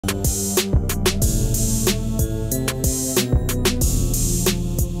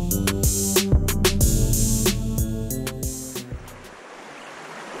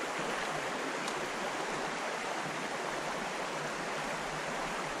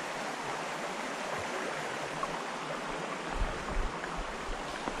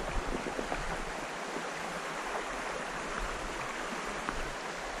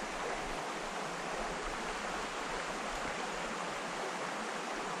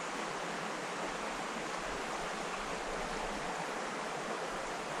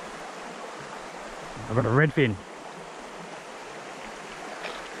I've got a redfin.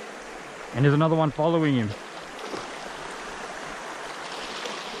 And there's another one following him.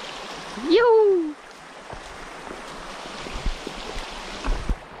 Yo!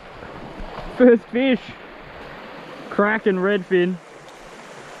 First fish. Cracking redfin.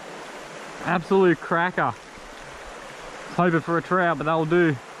 Absolute cracker. Hoping for a trout, but that'll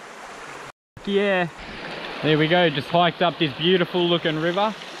do. Yeah. There we go, just hiked up this beautiful looking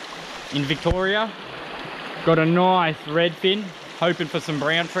river in Victoria. Got a nice redfin, hoping for some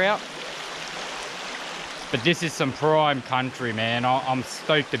brown trout. But this is some prime country, man. I'm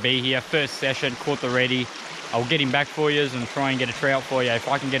stoked to be here. First session, caught the reddy. I'll get him back for you and try and get a trout for you. If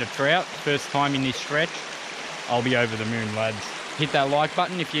I can get a trout, first time in this stretch, I'll be over the moon, lads. Hit that like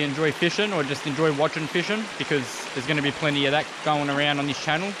button if you enjoy fishing or just enjoy watching fishing, because there's going to be plenty of that going around on this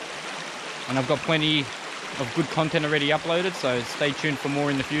channel. And I've got plenty of good content already uploaded, so stay tuned for more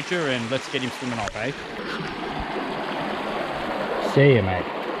in the future, and let's get him swimming off, eh? See ya, mate.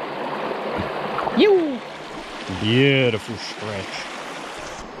 You. Beautiful stretch.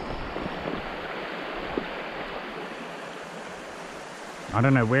 I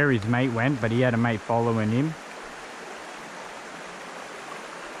don't know where his mate went, but he had a mate following him.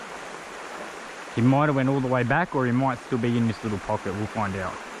 He might have went all the way back, or he might still be in this little pocket. We'll find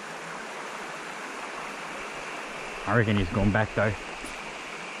out. I reckon he's gone back though.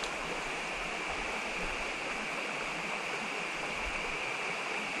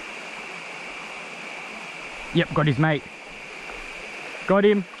 Yep, got his mate. Got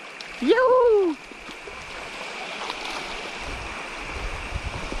him. Yoo!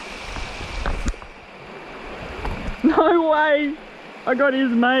 No way! I got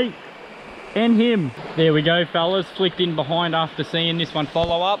his mate. And him. There we go, fellas. Flicked in behind after seeing this one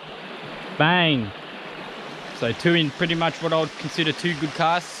follow up. Bang. So two in pretty much what I would consider two good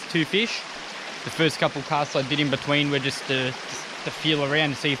casts, two fish. The first couple casts I did in between were just to feel around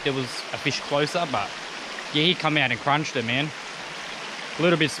and see if there was a fish closer, but yeah, he come out and crunched it, man. A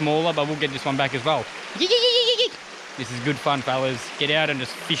little bit smaller, but we'll get this one back as well. This is good fun, fellas. Get out and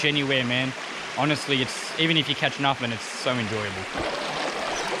just fish anywhere, man. Honestly, it's even if you catch nothing, it's so enjoyable.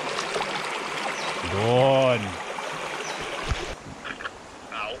 Good.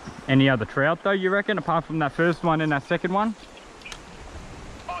 Any other trout though, you reckon, apart from that first one and that second one?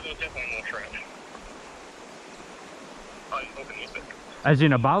 Oh, there's definitely more trout. Oh, you're looking at it. As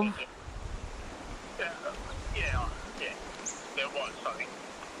in above? Yeah. There was something.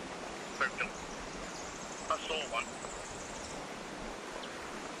 I saw one.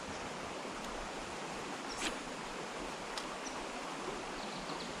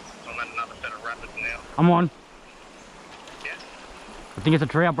 I'm at another set of rapids now. I'm on. Yeah. I think it's a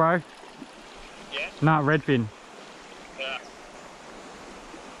trout, bro. Yeah? Nah, redfin. Yeah.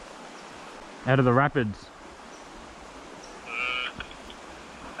 Out of the rapids.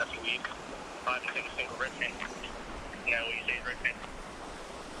 That's weird. I haven't seen a single redfin. Now all you see is redfin.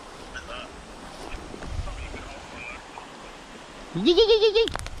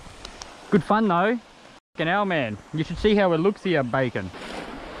 Good fun though. Fucking hell, man. You should see how it looks here, bacon.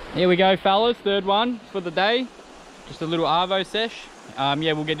 Here we go, fellas. Third one for the day. Just a little arvo sesh.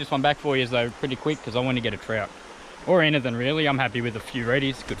 Yeah, we'll get this one back for you though pretty quick, because I want to get a trout. Or anything really. I'm happy with a few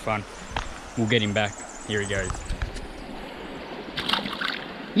reddies. Good fun. We'll get him back. Here he goes.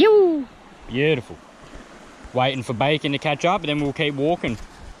 Yoo! Beautiful. Waiting for bacon to catch up, and then we'll keep walking.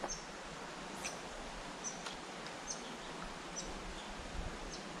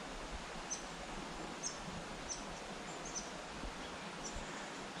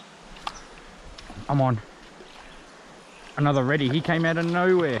 I'm on. Another reddy. He came out of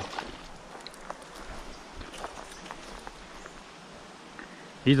nowhere.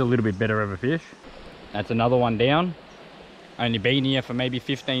 He's a little bit better of a fish. That's another one down. Only been here for maybe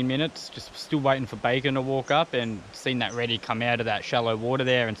 15 minutes. Just still waiting for bacon to walk up, and seen that reddy come out of that shallow water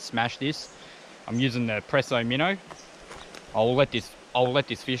there and smash this. I'm using the Presso Minnow. I'll let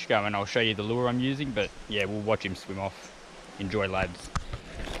this fish go and I'll show you the lure I'm using, but yeah, we'll watch him swim off. Enjoy, lads.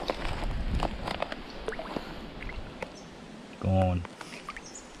 Gone.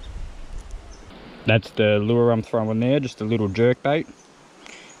 That's the lure I'm throwing there, just a little jerk bait.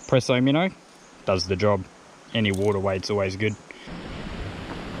 Presso Minnow does the job. Any water weight's always good.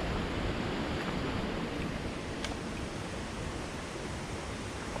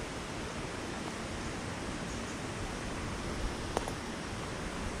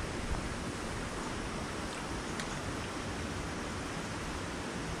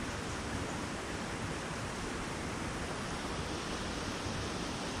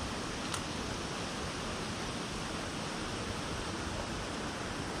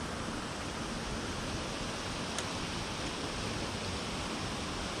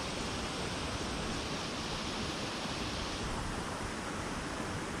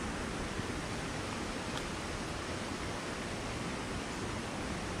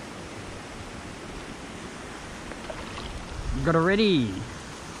 Got a ready.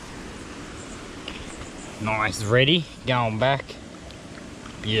 Nice, ready. Going back.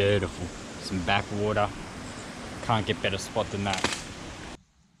 Beautiful. Some backwater. Can't get better spot than that.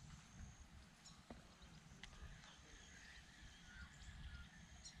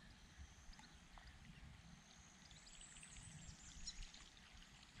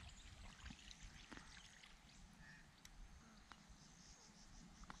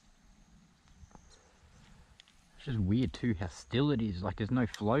 It's just weird too how still it is. Like there's no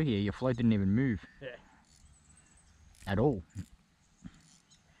flow here. Your float didn't even move. Yeah. At all.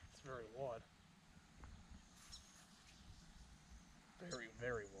 It's very wide. Very,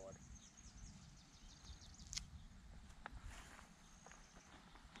 very wide.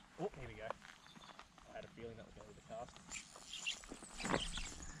 Oh, here we go. I had a feeling that was going to be the cast.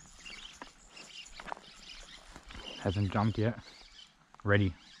 Hasn't jumped yet.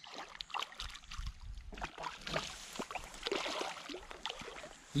 Ready.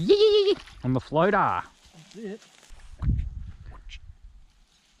 Yee! On the floater. That's it.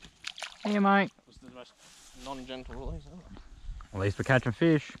 Here, mate. That was the most non-gentle release ever. At least we're catching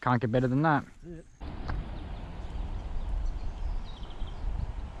fish. Can't get better than that. That's it.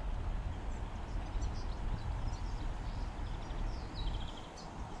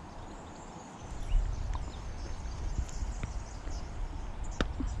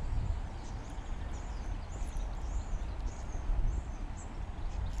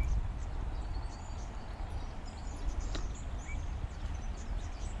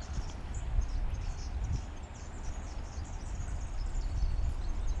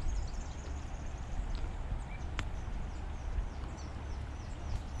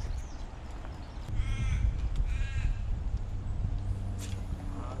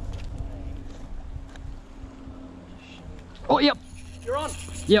 Oh, yep. You're on.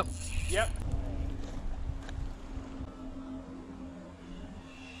 Yep. Yep.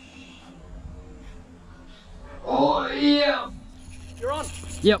 Oh, yeah. You're on.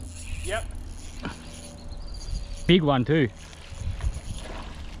 Yep. Yep. Big one too.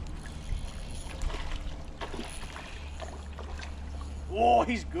 Oh,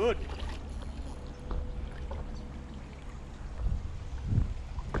 he's good.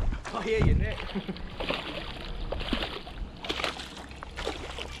 Oh yeah, your neck.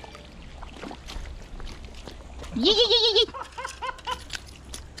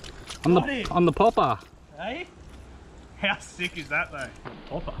 On the popper. Hey? How sick is that though?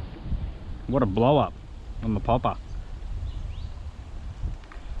 Popper. What a blow up on the popper.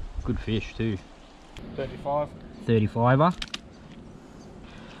 Good fish too. 35. 35er.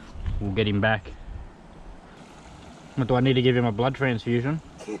 We'll get him back. What, do I need to give him a blood transfusion?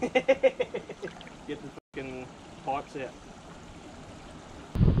 Get the fucking pipes out.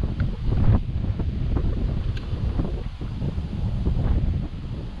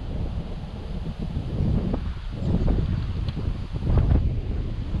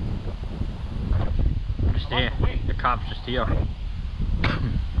 Just here. The carp's just here.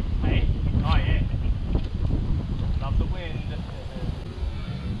 Hey? Oh yeah. Love the wind.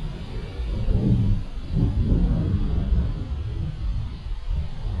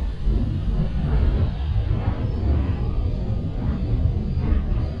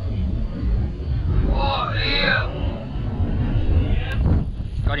 Oh yeah!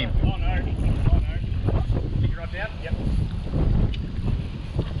 Got him. Oh no. Oh no. Pick your rod down? Yep.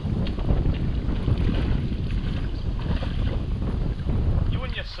 You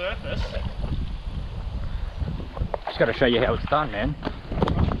and your surface. Just got to show you how it's done, man.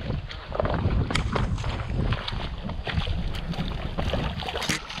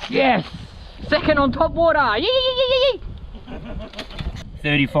 Yes! Second on Topwater! Yee!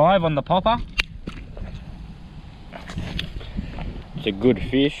 35 on the popper. It's a good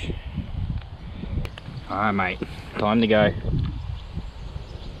fish. Alright, mate. Time to go.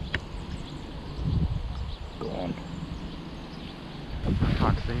 Go on. I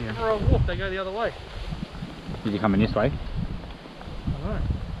can't see him. For a walk, they go the other way. Is he coming this way? I know.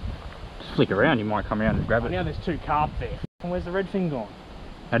 Just flick around, he might come around and grab it. Now there's two carp there. And where's the redfin gone?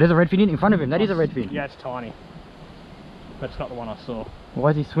 Now, there's a redfin in front of him. That is a redfin. Yeah, it's tiny. But it's not the one I saw.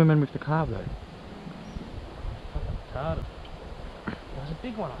 Why is he swimming with the carp though? Retarded. There was a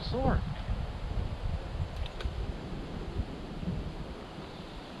big one, I saw it.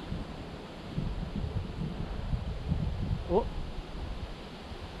 Oh.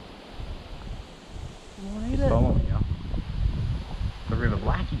 You want to eat it? Following you. The river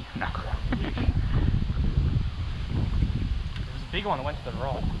blackie. No. There was a big one that went to the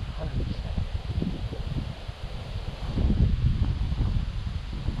right. 100%.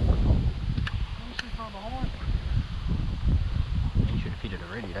 Not too far behind.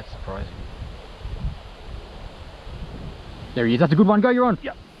 Gee, that's surprising. There he is. That's a good one. Go, you're on.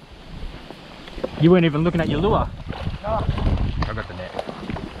 Yep. You weren't even looking at your lure. No. I got the net.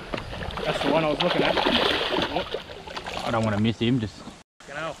 That's the one I was looking at. Oh, I don't want to miss him. Just.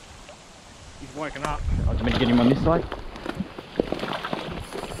 fucking hell. He's woken up. I was meant to get him on this side.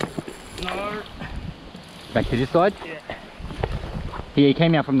 No. Back to this side. Yeah. He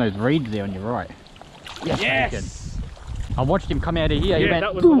came out from those reeds there on your right. Yes. I watched him come out of here. He Yeah, went,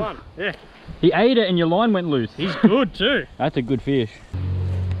 that was the one. Yeah. He ate it and your line went loose. He's good too. That's a good fish.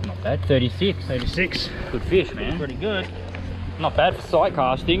 Not bad. 36. 36. Good fish, man. Pretty good. Not bad for sight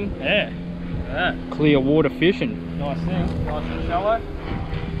casting. Yeah. Yeah. Clear water fishing. Nice thing. Nice and shallow.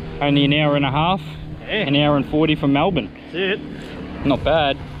 Only an hour and a half. Yeah. An hour and 40 from Melbourne. That's it. Not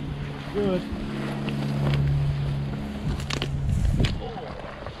bad. Good.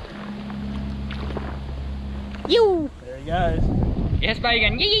 You. There he goes. Yes,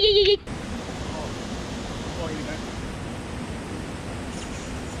 bacon. Yee, yee, yee, yee. Oh, here we go.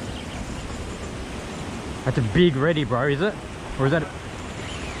 That's a big reddy, bro, is it? Or is that...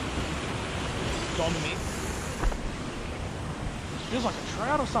 Dominant. Feels like a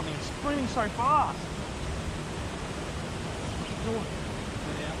trout or something. It's screaming so fast.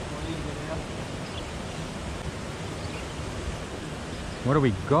 What do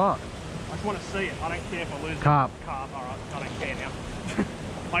we got? I just want to see it. I don't care if I lose it. Carp. Carp. Alright, I don't care now.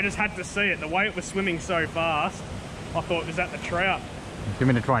 I just had to see it. The way it was swimming so fast, I thought, is that the trout? Do you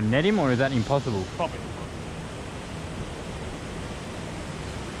want me to try and net him, or is that impossible? Probably.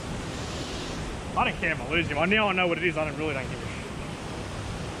 I don't care if I lose him. Now I know what it is. I really don't give a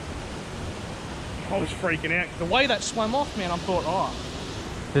shit. I was freaking out. The way that swam off, man, I thought, oh.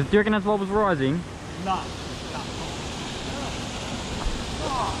 Do you reckon that's what was rising? No. No.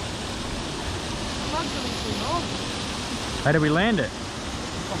 Oh. How did we land it?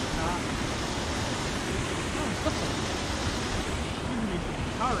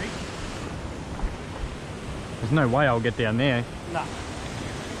 Hurry. There's no way I'll get down there. No.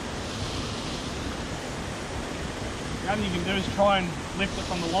 The only thing you can do is try and lift it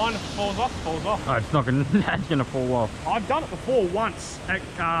from the line. If it falls off, it falls off. Oh, it's not gonna, that's gonna fall off. I've done it before once at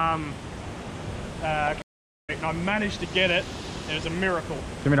and I managed to get it. It was a miracle. Do you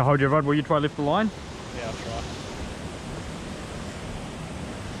want me to hold your rod while you try to lift the line? Yeah, I'll try.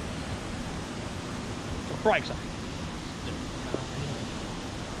 The brakes are.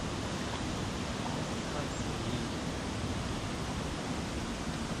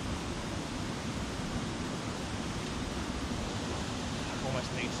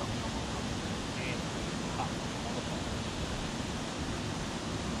 Almost need something on my hand.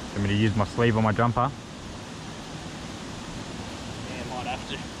 Do you want me to use my sleeve or my jumper? Yeah, might have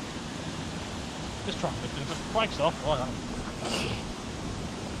to. Just try and lift it. If it breaks off, I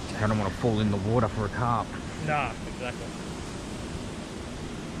I don't want to fall in the water for a carp. Nah, exactly.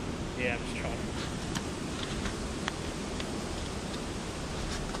 Yeah, I'm just trying.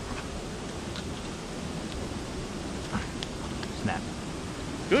 Snap.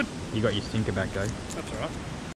 Good. You got your sinker back though. That's alright.